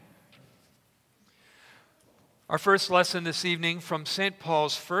Our first lesson this evening from St.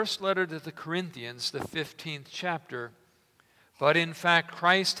 Paul's first letter to the Corinthians, the 15th chapter. But in fact,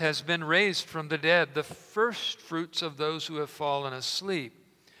 Christ has been raised from the dead, the first fruits of those who have fallen asleep.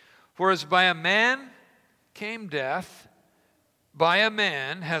 For as by a man came death, by a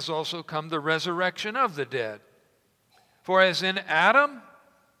man has also come the resurrection of the dead. For as in Adam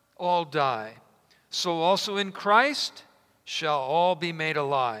all die, so also in Christ shall all be made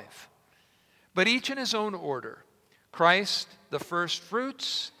alive. But each in his own order. Christ, the first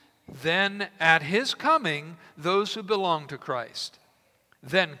fruits, then at his coming, those who belong to Christ.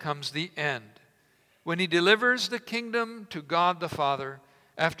 Then comes the end, when he delivers the kingdom to God the Father,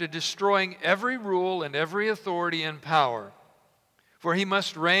 after destroying every rule and every authority and power. For he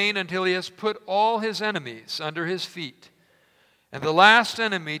must reign until he has put all his enemies under his feet. And the last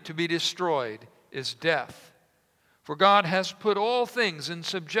enemy to be destroyed is death. For God has put all things in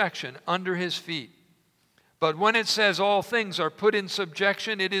subjection under his feet. But when it says all things are put in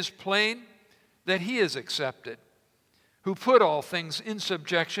subjection, it is plain that he is accepted, who put all things in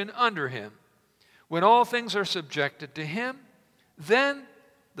subjection under him. When all things are subjected to him, then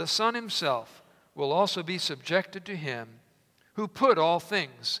the Son himself will also be subjected to him, who put all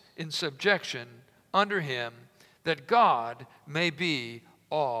things in subjection under him, that God may be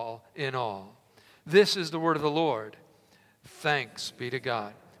all in all. This is the word of the Lord. Thanks be to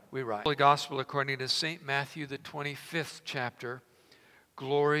God. We write. Holy Gospel according to St. Matthew, the 25th chapter.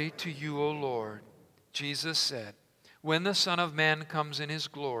 Glory to you, O Lord. Jesus said, when the Son of Man comes in his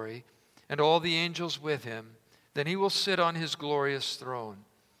glory, and all the angels with him, then he will sit on his glorious throne.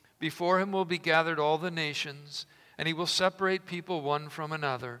 Before him will be gathered all the nations, and he will separate people one from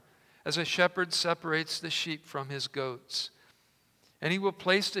another, as a shepherd separates the sheep from his goats. And he will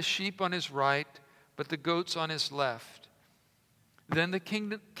place the sheep on his right, but the goats on his left. Then the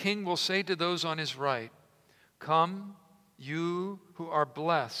king will say to those on his right, come, you who are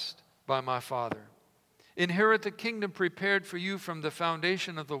blessed by my Father. Inherit the kingdom prepared for you from the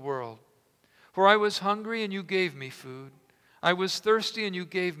foundation of the world. For I was hungry, and you gave me food. I was thirsty, and you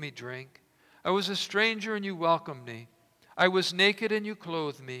gave me drink. I was a stranger, and you welcomed me. I was naked, and you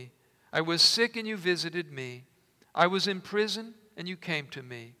clothed me. I was sick, and you visited me. I was in prison, and you came to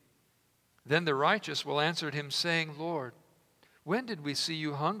me. Then the righteous will answer him, saying, Lord, when did we see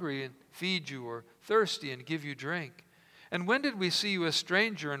you hungry and feed you, or thirsty and give you drink? And when did we see you a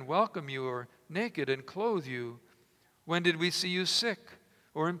stranger and welcome you, or naked and clothe you? When did we see you sick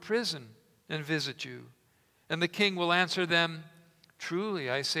or in prison and visit you? And the king will answer them, truly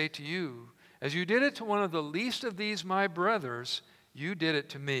I say to you, as you did it to one of the least of these my brothers, you did it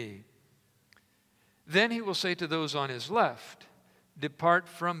to me. Then he will say to those on his left, depart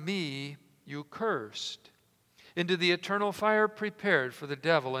from me, you cursed, into the eternal fire prepared for the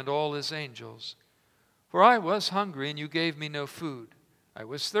devil and all his angels. For I was hungry, and you gave me no food. I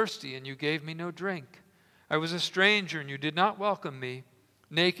was thirsty, and you gave me no drink. I was a stranger, and you did not welcome me.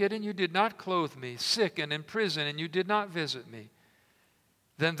 Naked, and you did not clothe me. Sick and in prison, and you did not visit me.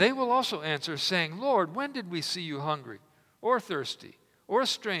 Then they will also answer, saying, Lord, when did we see you hungry, or thirsty, or a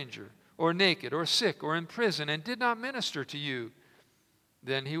stranger, or naked, or sick, or in prison, and did not minister to you?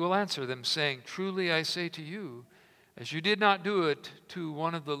 Then he will answer them, saying, truly I say to you, as you did not do it to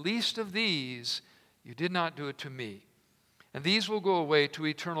one of the least of these, you did not do it to me. And these will go away to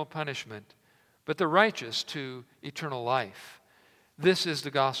eternal punishment, but the righteous to eternal life. This is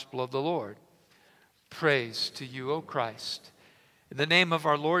the gospel of the Lord. Praise to you, O Christ. In the name of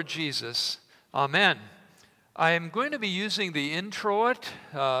our Lord Jesus, amen. I am going to be using the introit,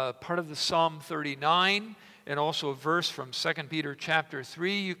 part of the Psalm 39, and also a verse from 2 Peter chapter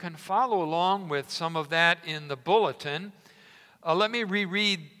 3. You can follow along with some of that in the bulletin. Let me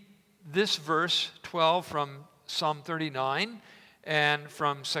reread this verse 12 from Psalm 39 and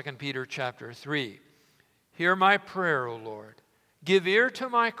from 2 Peter chapter 3. Hear my prayer, O Lord. Give ear to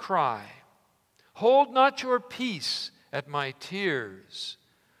my cry. Hold not your peace at my tears.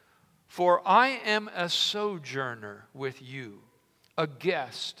 For I am a sojourner with you, a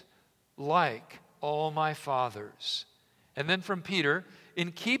guest like all my fathers. And then from Peter,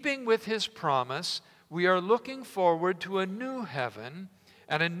 in keeping with his promise, we are looking forward to a new heaven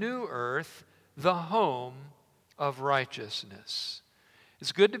and a new earth, the home of righteousness.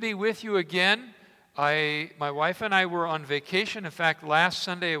 It's good to be with you again. My wife and I were on vacation. In fact, last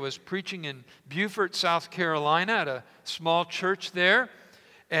Sunday I was preaching in Beaufort, South Carolina at a small church there.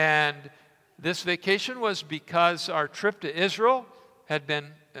 And this vacation was because our trip to Israel had been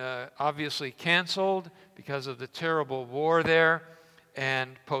obviously canceled because of the terrible war there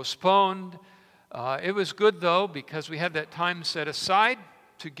and postponed. It was good, though, because we had that time set aside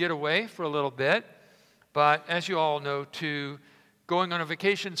to get away for a little bit. But as you all know, going on a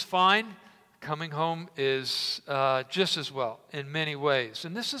vacation is fine. Coming home is just as well in many ways.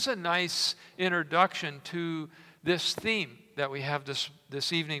 And this is a nice introduction to this theme that we have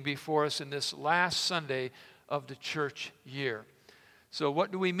this evening before us in this last Sunday of the church year. So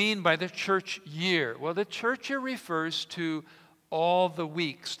what do we mean by the church year? Well, the church year refers to all the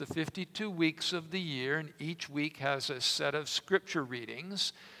weeks, the 52 weeks of the year, and each week has a set of scripture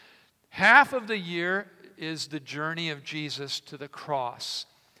readings. Half of the year is the journey of Jesus to the cross,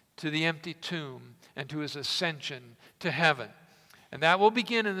 to the empty tomb, and to his ascension to heaven. And that will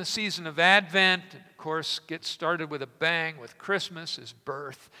begin in the season of Advent, and of course get started with a bang with Christmas, his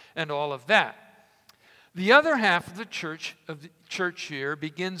birth, and all of that. The other half of the church year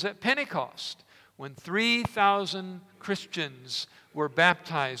begins at Pentecost, when 3,000 Christians were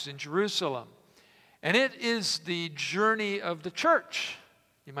baptized in Jerusalem. And it is the journey of the church,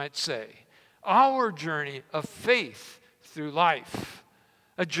 you might say, our journey of faith through life.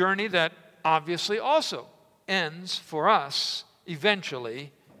 A journey that obviously also ends for us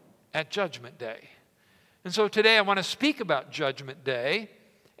eventually at Judgment Day. And so today I want to speak about Judgment Day,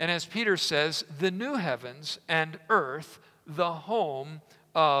 and as Peter says, the new heavens and earth, the home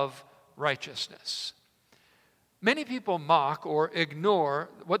of righteousness. Many people mock or ignore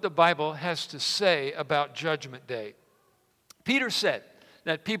what the Bible has to say about Judgment Day. Peter said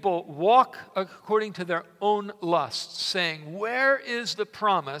that people walk according to their own lusts, saying, "Where is the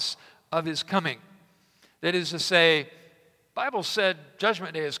promise of his coming?" That is to say, the Bible said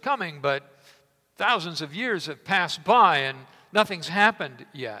Judgment Day is coming, but thousands of years have passed by and nothing's happened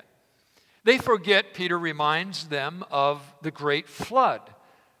yet. They forget, Peter reminds them, of the great flood,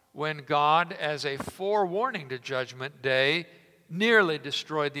 when God, as a forewarning to Judgment Day, nearly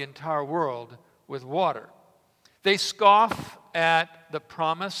destroyed the entire world with water. They scoff at the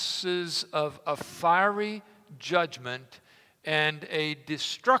promises of a fiery judgment and a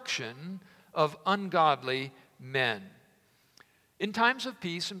destruction of ungodly men. In times of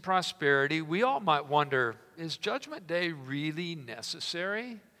peace and prosperity, we all might wonder, is Judgment Day really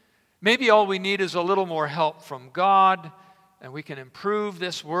necessary? Maybe all we need is a little more help from God, and we can improve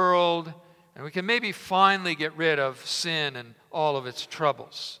this world, and we can maybe finally get rid of sin and all of its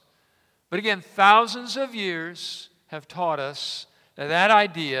troubles. But again, thousands of years have taught us that that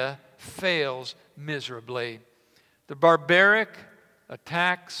idea fails miserably. The barbaric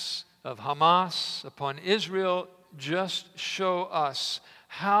attacks of Hamas upon Israel just show us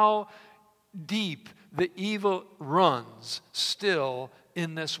how deep the evil runs still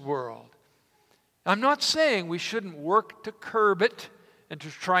in this world. I'm not saying we shouldn't work to curb it and to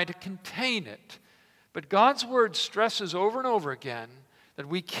try to contain it, but God's word stresses over and over again that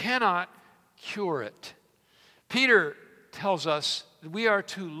we cannot cure it. Peter tells us that we are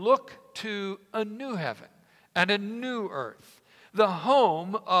to look to a new heaven and a new earth, the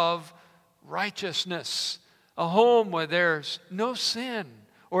home of righteousness, a home where there's no sin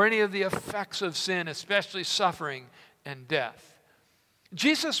or any of the effects of sin, especially suffering and death.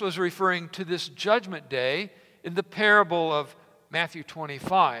 Jesus was referring to this Judgment Day in the parable of Matthew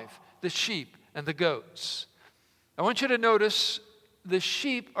 25, the sheep and the goats. I want you to notice the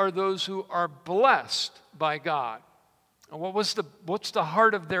sheep are those who are blessed by God. And what's the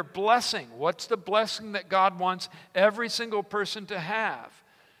heart of their blessing? What's the blessing that God wants every single person to have?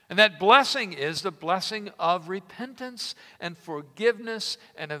 And that blessing is the blessing of repentance and forgiveness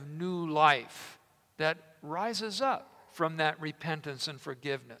and of new life that rises up from that repentance and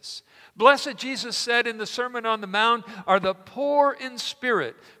forgiveness. Blessed, Jesus said in the Sermon on the Mount, are the poor in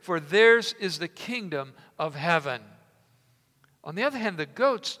spirit, for theirs is the kingdom of heaven. On the other hand, the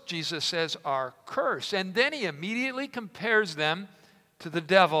goats, Jesus says, are cursed. And then he immediately compares them to the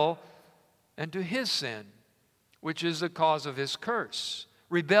devil and to his sin, which is the cause of his curse.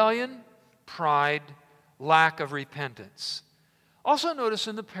 Rebellion, pride, lack of repentance. Also notice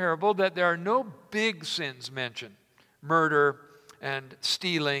in the parable that there are no big sins mentioned, murder and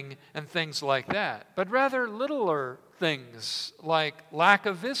stealing and things like that, but rather littler things like lack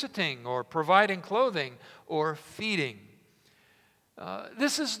of visiting or providing clothing or feeding.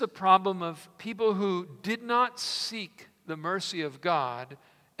 This is the problem of people who did not seek the mercy of God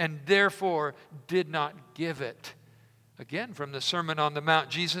and therefore did not give it. Again, from the Sermon on the Mount,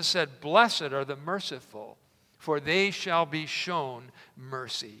 Jesus said, "Blessed are the merciful, for they shall be shown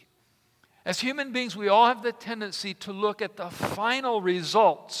mercy." As human beings, we all have the tendency to look at the final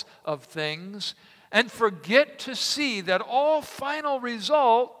results of things and forget to see that all final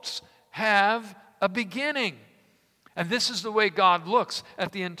results have a beginning. And this is the way God looks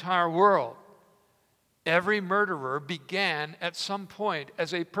at the entire world. Every murderer began at some point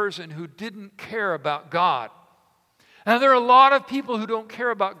as a person who didn't care about God. Now, there are a lot of people who don't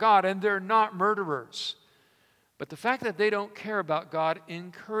care about God, and they're not murderers. But the fact that they don't care about God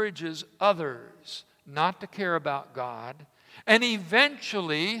encourages others not to care about God, and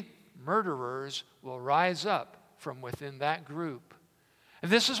eventually murderers will rise up from within that group. And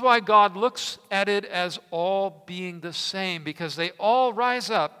this is why God looks at it as all being the same, because they all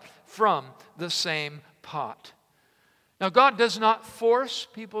rise up from the same pot. Now, God does not force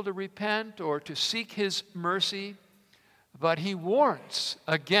people to repent or to seek His mercy, but He warns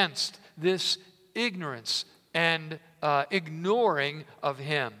against this ignorance and ignoring of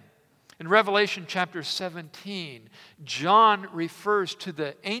Him. In Revelation chapter 17, John refers to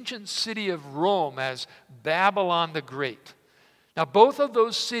the ancient city of Rome as Babylon the Great. Now, both of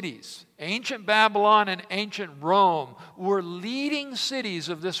those cities, ancient Babylon and ancient Rome, were leading cities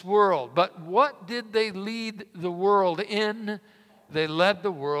of this world. But what did they lead the world in? They led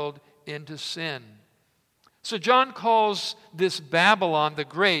the world into sin. So John calls this Babylon the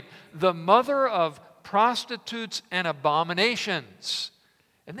Great the mother of prostitutes and abominations.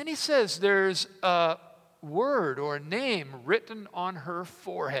 And then he says there's a word or a name written on her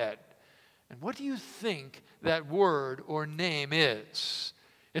forehead. And what do you think that word or name is?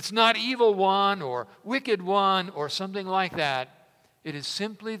 It's not evil one or wicked one or something like that. It is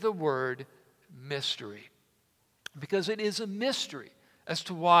simply the word mystery. Because it is a mystery as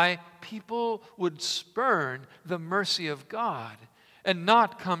to why people would spurn the mercy of God and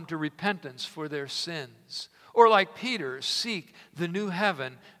not come to repentance for their sins. Or like Peter, seek the new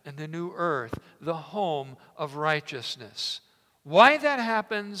heaven and the new earth, the home of righteousness. Why that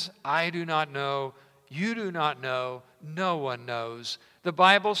happens, I do not know. You do not know. No one knows. The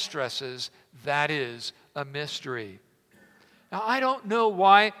Bible stresses that is a mystery. Now, I don't know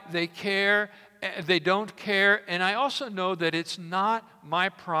why they don't care, and I also know that it's not my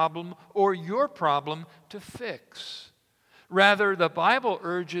problem or your problem to fix. Rather, the Bible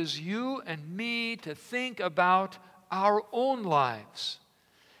urges you and me to think about our own lives.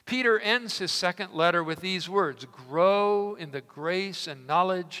 Peter ends his second letter with these words, "Grow in the grace and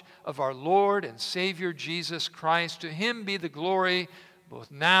knowledge of our Lord and Savior Jesus Christ. To Him be the glory both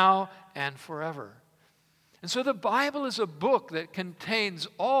now and forever." And so the Bible is a book that contains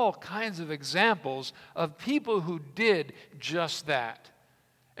all kinds of examples of people who did just that.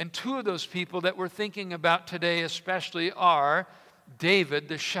 And two of those people that we're thinking about today especially are David,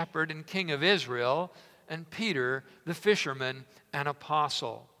 the shepherd and king of Israel, and Peter, the fisherman and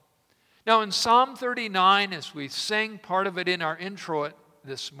apostle. Now in Psalm 39, as we sang part of it in our intro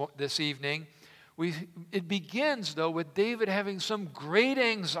this evening, it begins, though, with David having some great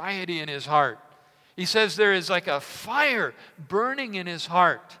anxiety in his heart. He says there is like a fire burning in his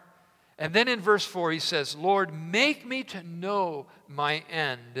heart. And then in verse 4 he says, "Lord, make me to know my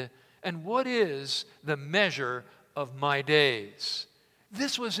end, and what is the measure of my days?"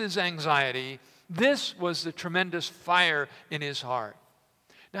 This was his anxiety. This was the tremendous fire in his heart.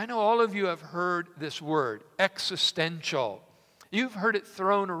 Now, I know all of you have heard this word, existential. You've heard it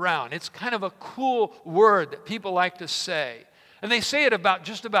thrown around. It's kind of a cool word that people like to say. And they say it about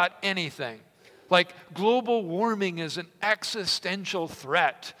just about anything. Like global warming is an existential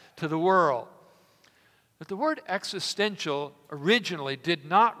threat to the world. But the word existential originally did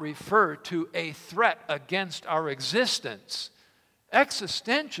not refer to a threat against our existence.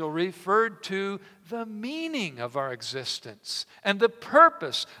 Existential referred to the meaning of our existence and the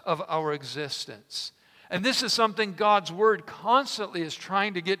purpose of our existence. And this is something God's Word constantly is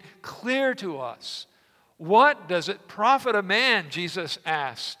trying to get clear to us. What does it profit a man, Jesus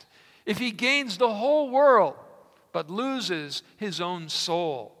asked, if he gains the whole world but loses his own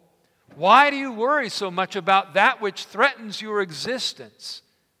soul? Why do you worry so much about that which threatens your existence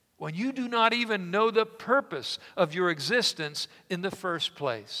when you do not even know the purpose of your existence in the first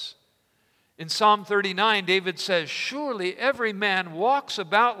place? In Psalm 39, David says, "Surely every man walks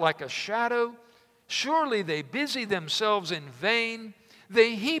about like a shadow. Surely they busy themselves in vain.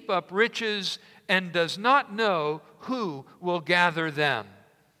 They heap up riches and does not know who will gather them."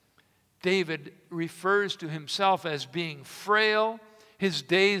 David refers to himself as being frail, his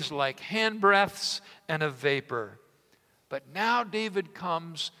days like handbreadths and a vapor. But now David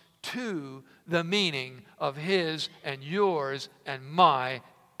comes to the meaning of his and yours and my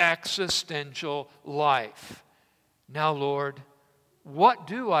existential life. Now, Lord, what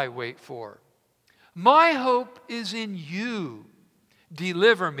do I wait for? My hope is in you.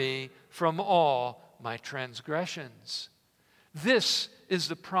 Deliver me from all my transgressions. This is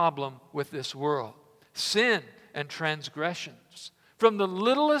the problem with this world. Sin and transgressions. From the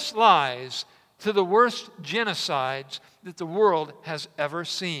littlest lies to the worst genocides that the world has ever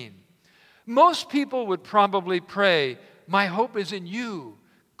seen. Most people would probably pray, "My hope is in you.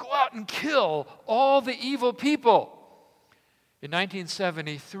 Go out and kill all the evil people." In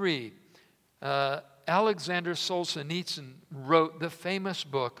 1973, Alexander Solzhenitsyn wrote the famous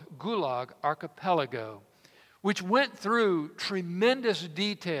book, Gulag Archipelago, which went through tremendous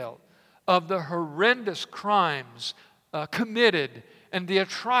detail of the horrendous crimes committed and the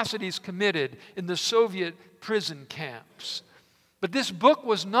atrocities committed in the Soviet prison camps. But this book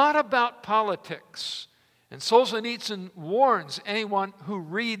was not about politics. And Solzhenitsyn warns anyone who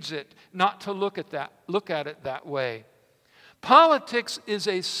reads it not to look at it that way. Politics is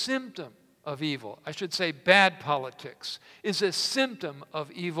a symptom of evil. I should say bad politics is a symptom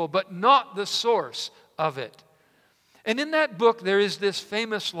of evil, but not the source of it. And in that book, there is this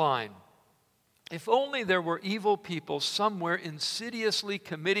famous line, "If only there were evil people somewhere insidiously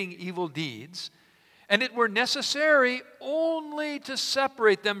committing evil deeds, and it were necessary only to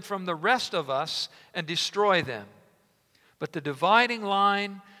separate them from the rest of us and destroy them. But the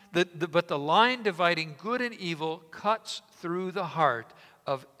line dividing good and evil cuts through the heart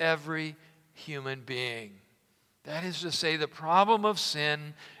of every human being." That is to say, the problem of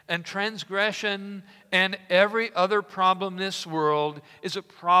sin and transgression and every other problem in this world is a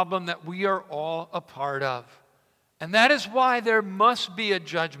problem that we are all a part of. And that is why there must be a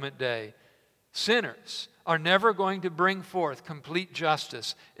judgment day. Sinners are never going to bring forth complete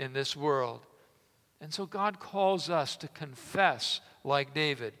justice in this world. And so God calls us to confess like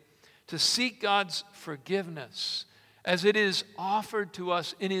David, to seek God's forgiveness as it is offered to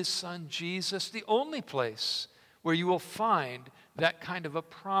us in His Son Jesus, the only place where you will find that kind of a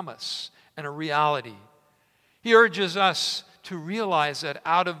promise and a reality. He urges us to realize that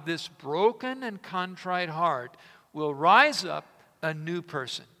out of this broken and contrite heart will rise up a new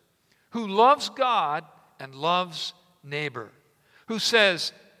person who loves God and loves neighbor, who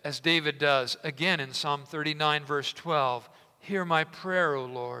says, as David does again in Psalm 39, verse 12, "Hear my prayer, O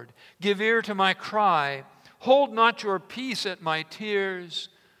Lord. Give ear to my cry. Hold not your peace at my tears,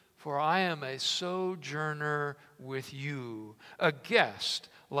 for I am a sojourner with you, a guest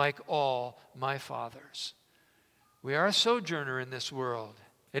like all my fathers." We are a sojourner in this world.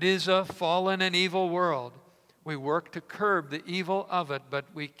 It is a fallen and evil world. We work to curb the evil of it, but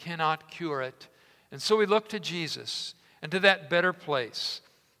we cannot cure it. And so we look to Jesus and to that better place.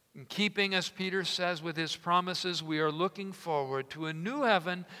 In keeping, as Peter says, with his promises, we are looking forward to a new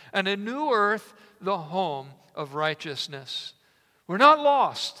heaven and a new earth, the home of righteousness. We're not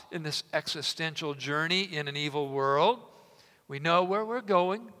lost in this existential journey in an evil world. We know where we're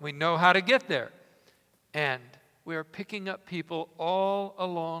going. We know how to get there. And we are picking up people all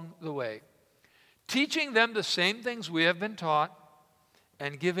along the way, teaching them the same things we have been taught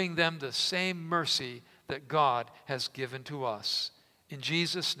and giving them the same mercy that God has given to us. In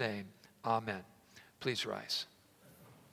Jesus' name, amen. Please rise.